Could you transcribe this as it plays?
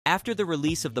After the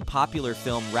release of the popular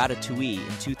film Ratatouille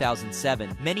in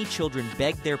 2007, many children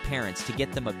begged their parents to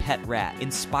get them a pet rat,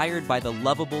 inspired by the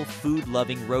lovable,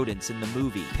 food-loving rodents in the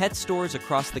movie. Pet stores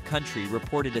across the country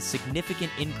reported a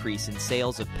significant increase in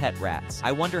sales of pet rats.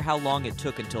 I wonder how long it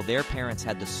took until their parents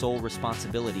had the sole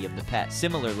responsibility of the pet.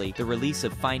 Similarly, the release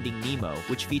of Finding Nemo,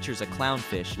 which features a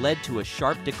clownfish, led to a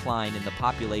sharp decline in the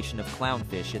population of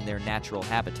clownfish in their natural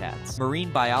habitats. Marine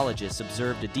biologists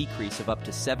observed a decrease of up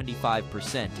to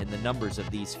 75% in the numbers of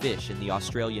these fish in the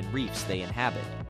Australian reefs they inhabit.